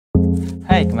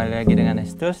Hai, kembali lagi dengan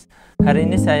Estus. Hari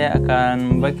ini saya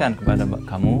akan membagikan kepada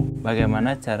kamu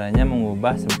bagaimana caranya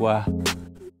mengubah sebuah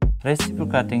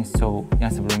reciprocating saw yang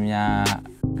sebelumnya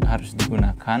harus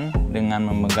digunakan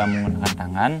dengan memegang menggunakan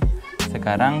tangan.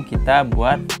 Sekarang kita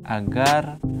buat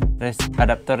agar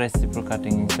adaptor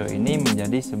reciprocating saw ini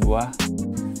menjadi sebuah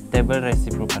table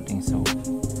reciprocating saw.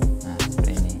 Nah,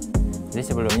 seperti ini. Jadi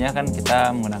sebelumnya kan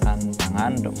kita menggunakan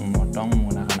tangan untuk memotong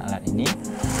menggunakan alat ini.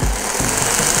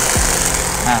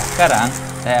 Nah, sekarang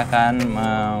saya akan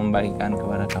membagikan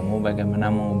kepada kamu bagaimana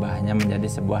mengubahnya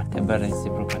menjadi sebuah table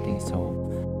reciprocating saw.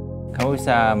 Kamu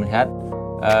bisa melihat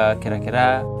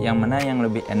kira-kira yang mana yang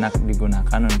lebih enak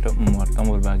digunakan untuk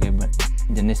memotong berbagai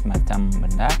jenis macam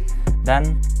benda,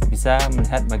 dan bisa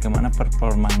melihat bagaimana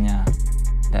performanya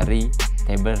dari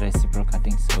table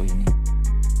reciprocating saw ini.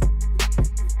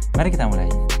 Mari kita mulai.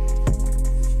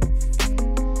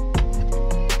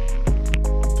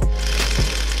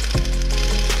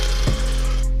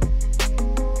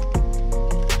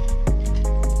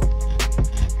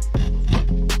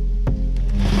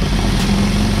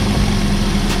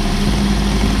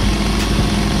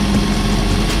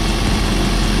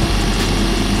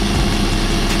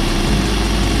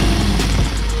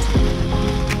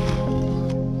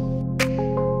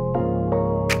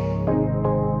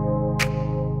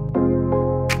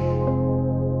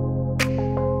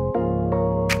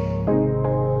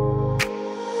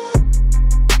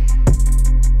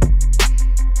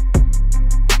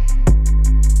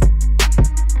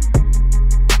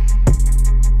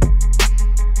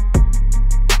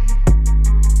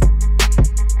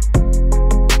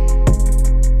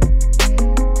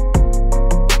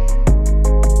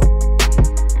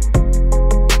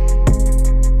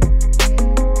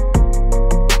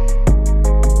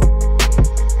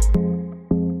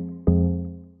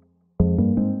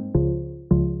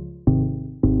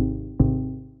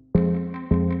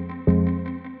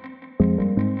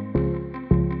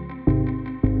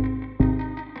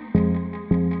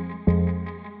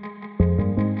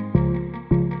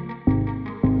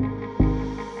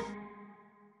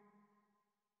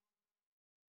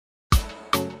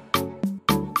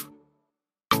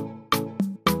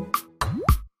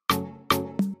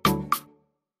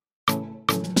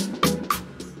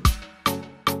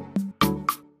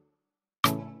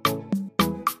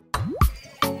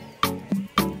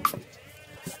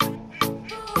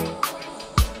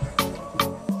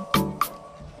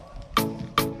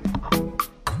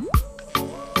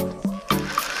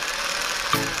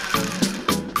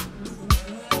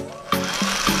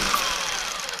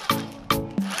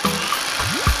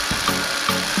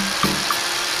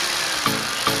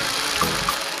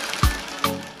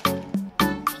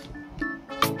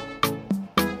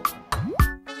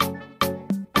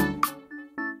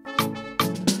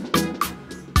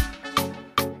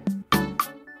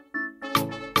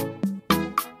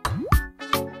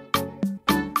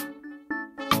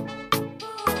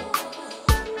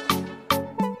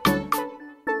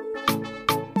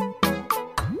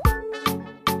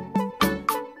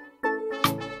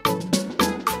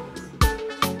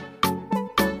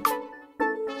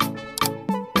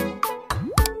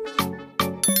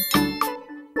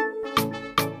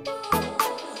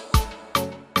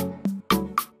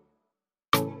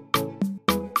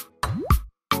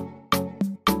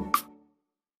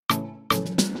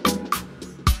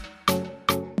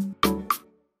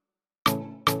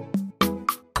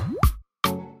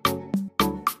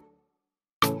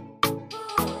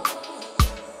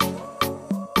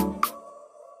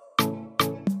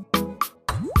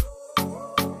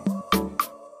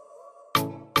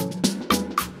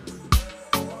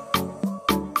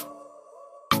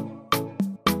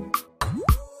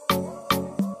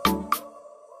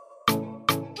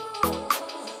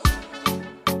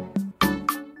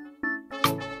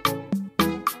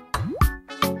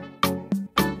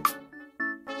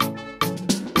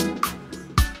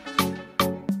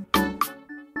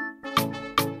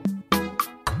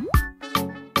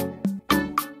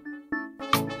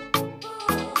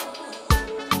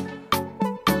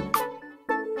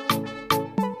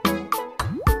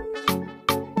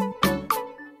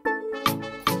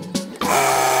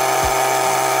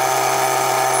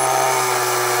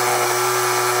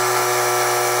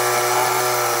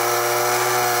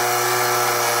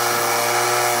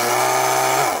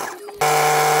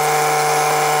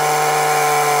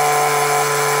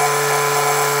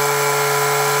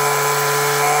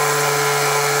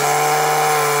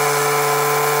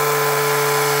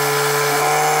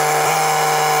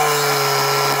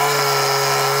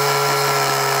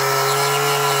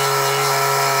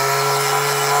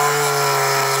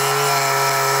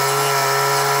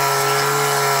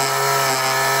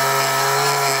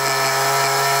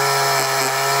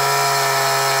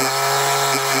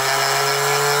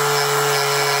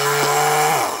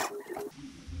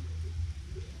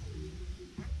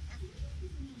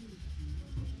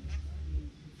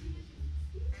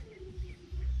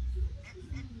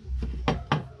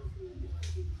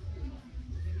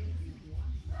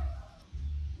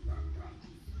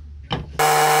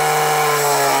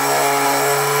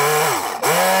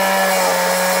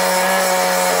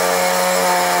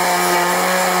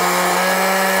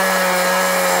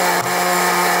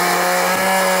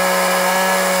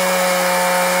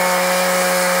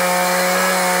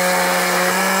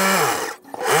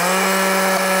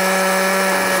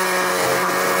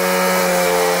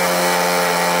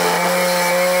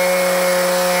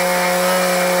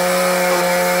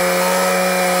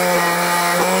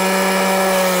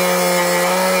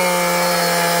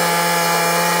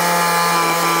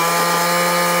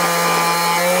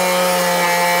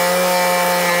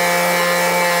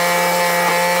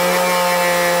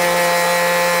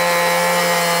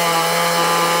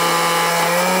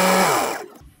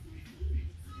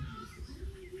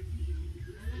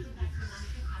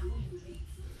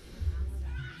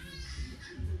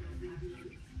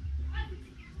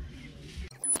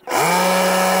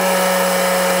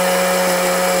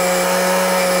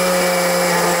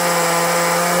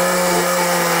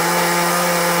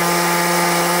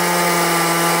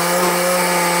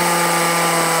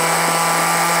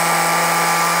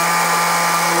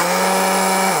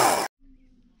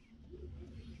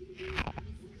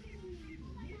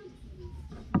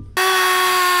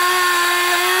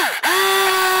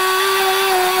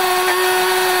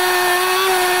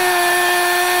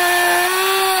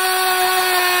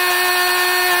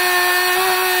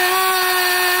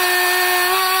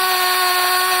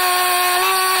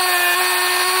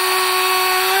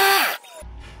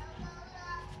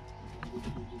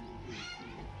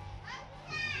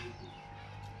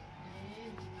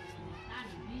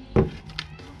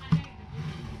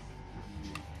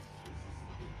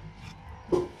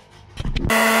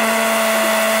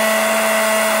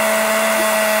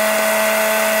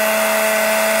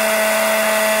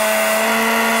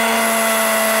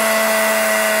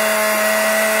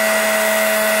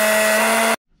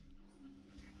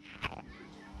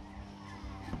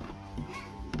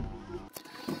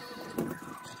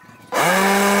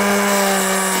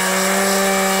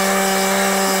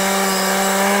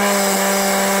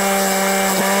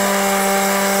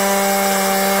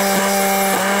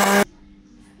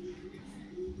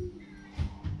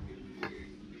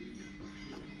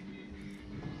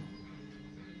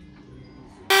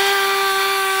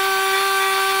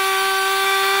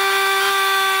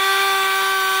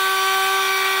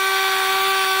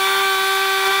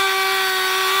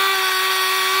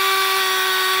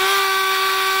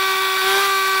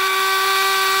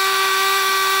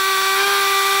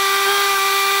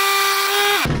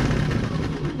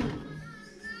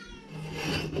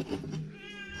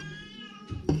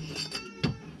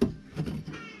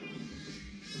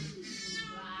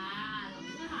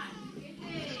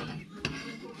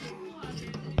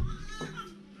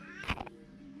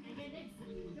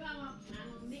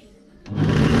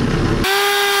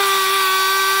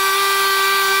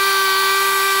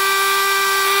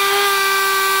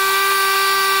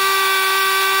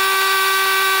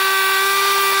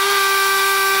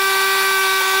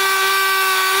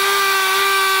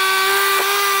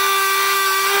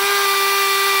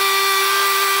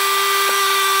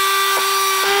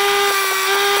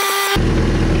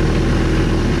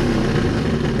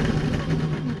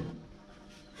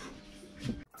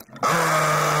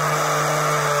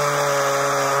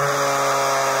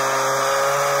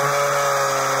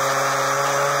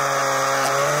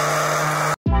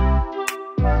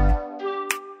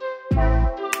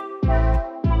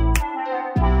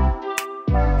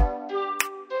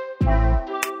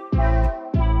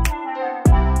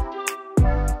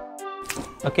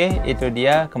 Oke, itu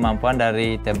dia kemampuan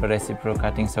dari TABLE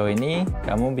Reciprocating SAW ini.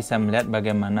 Kamu bisa melihat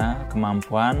bagaimana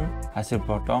kemampuan, hasil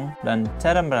potong, dan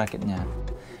cara merakitnya.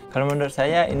 Kalau menurut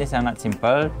saya ini sangat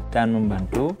simpel dan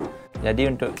membantu.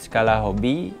 Jadi untuk skala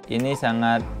hobi, ini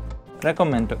sangat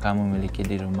rekomend untuk kamu miliki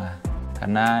di rumah.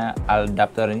 Karena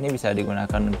adaptor ini bisa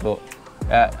digunakan untuk,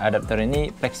 adaptor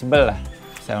ini fleksibel lah.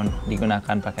 Bisa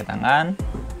digunakan pakai tangan,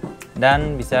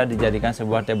 dan bisa dijadikan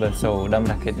sebuah table saw, dan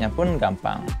merakitnya pun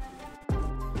gampang.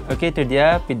 Oke, itu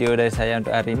dia video dari saya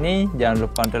untuk hari ini. Jangan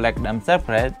lupa untuk like dan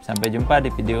subscribe. Sampai jumpa di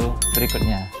video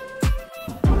berikutnya.